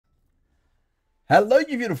Hello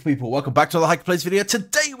you beautiful people, welcome back to the Hike Plays video.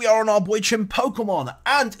 Today we are on our boy Chim Pokemon,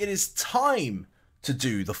 and it is time to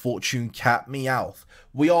do the Fortune Cat Meowth.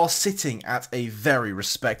 We are sitting at a very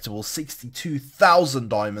respectable 62,000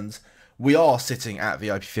 diamonds. We are sitting at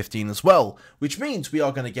VIP 15 as well, which means we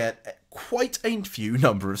are going to get quite a few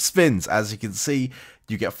number of spins. As you can see,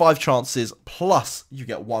 you get 5 chances, plus you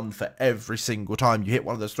get 1 for every single time you hit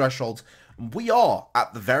one of those thresholds. We are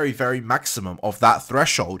at the very maximum of that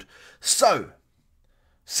threshold. So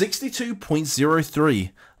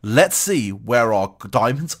 62.03. Let's see where our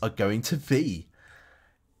diamonds are going to be.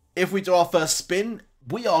 If we do our first spin,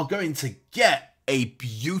 we are going to get a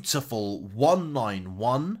beautiful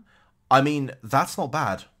 191. I mean, that's not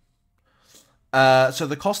bad. So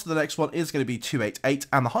the cost of the next one is going to be 288,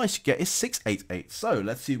 and the highest you get is 688. So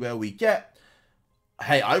let's see where we get.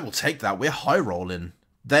 Hey, I will take that. We're high rolling.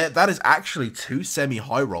 That is actually 2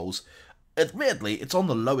 semi-high rolls. Admittedly, it's on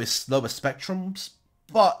the lower spectrums.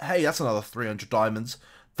 But, hey, that's another 300 diamonds.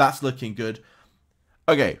 That's looking good.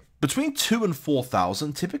 Okay, between 2 and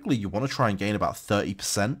 4,000, typically you want to try and gain about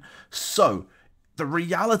 30%. So, the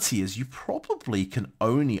reality is you probably can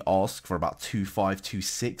only ask for about 2.5,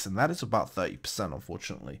 2.6, and that is about 30%,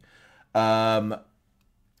 unfortunately.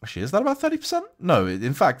 Actually, is that about 30%? No,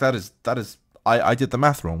 in fact, that is I did the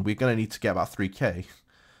math wrong. We're going to need to get about 3k.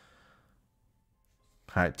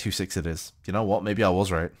 Alright, 2.6 it is. You know what? Maybe I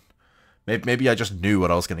was right. Maybe I just knew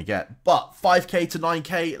what I was going to get. But 5k to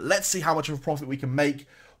 9k, let's see how much of a profit we can make.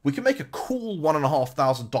 We can make a cool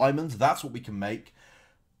 1,500 diamonds. That's what we can make.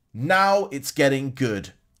 Now it's getting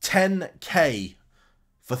good. 10k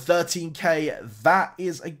for 13k. That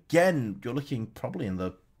is, again, you're looking probably in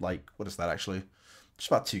the, like, what is that actually?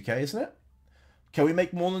 Just about 2k, isn't it? Can we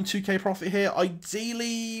make more than 2k profit here?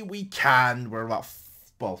 Ideally, we can. We're about,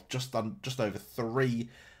 well, just over 3.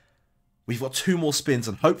 We've got 2 more spins,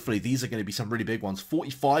 and hopefully these are going to be some really big ones.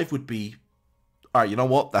 45 would be... Alright, you know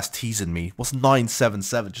what? That's teasing me. What's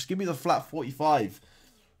 977? Just give me the flat 45.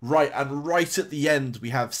 Right, and right at the end,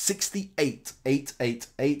 we have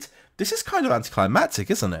 68,888. This is kind of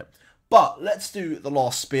anticlimactic, isn't it? But let's do the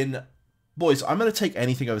last spin. Boys, I'm going to take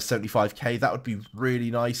anything over 75k. That would be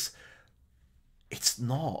really nice. It's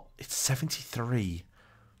not. It's 73.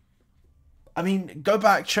 I mean, go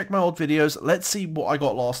back, check my old videos, let's see what I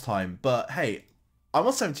got last time. But hey, I'm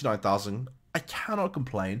on 79,000. I cannot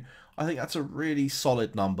complain. I think that's a really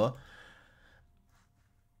solid number.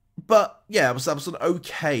 But yeah, that was an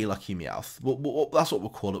okay Lucky Meowth. That's what we'll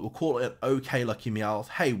call it. We'll call it an okay Lucky Meowth.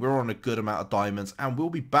 Hey, we're on a good amount of diamonds, and we'll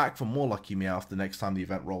be back for more Lucky Meowth the next time the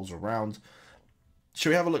event rolls around. Shall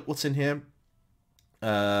we have a look what's in here? We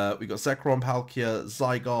got Zekrom, Palkia,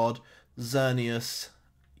 Zygarde, Xerneas,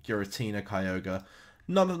 Giratina, Kyogre.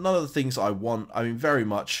 None of the things I want. I mean, very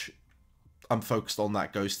much I'm focused on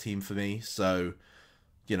that ghost team for me, so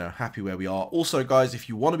you know, happy where we are. Also, guys, if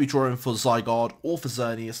you want to be drawing for Zygarde or for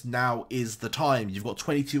Xerneas, now is the time. You've got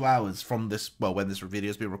 22 hours from this, well, when this video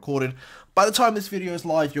has been recorded. By the time this video is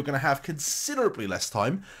live, you're going to have considerably less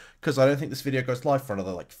time, because I don't think this video goes live for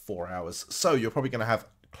another like 4 hours. So you're probably going to have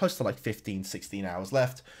close to like 15, 16 hours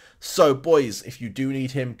left. So boys, if you do need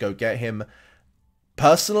him, go get him.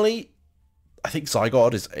 Personally, I think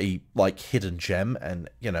Zygarde is a like hidden gem, and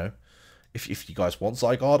you know, if you guys want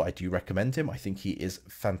Zygarde, I do recommend him. I think he is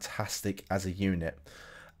fantastic as a unit.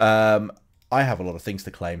 I have a lot of things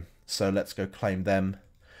to claim, so let's go claim them.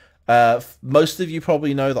 Most of you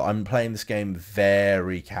probably know that I'm playing this game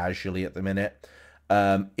very casually at the minute.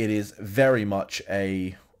 It is very much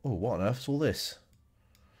a... Oh, what on earth is all this?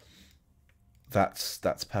 That's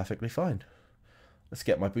perfectly fine. Let's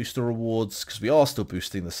get my booster rewards, because we are still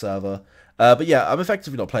boosting the server. But yeah, I'm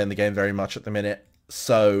effectively not playing the game very much at the minute,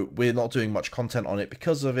 so we're not doing much content on it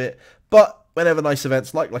because of it. But whenever nice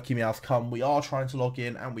events like Lucky Meowth come, we are trying to log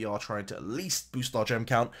in, and we are trying to at least boost our gem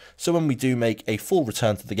count. So when we do make a full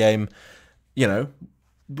return to the game, you know,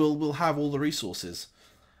 we'll have all the resources.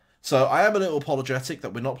 So I am a little apologetic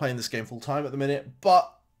that we're not playing this game full time at the minute, but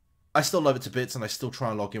I still love it to bits, and I still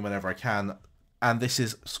try and log in whenever I can. And this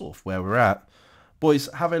is sort of where we're at. Boys,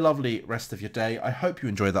 have a lovely rest of your day. I hope you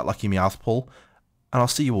enjoyed that Lucky Meowth pull, and I'll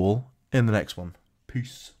see you all in the next one.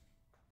 Peace.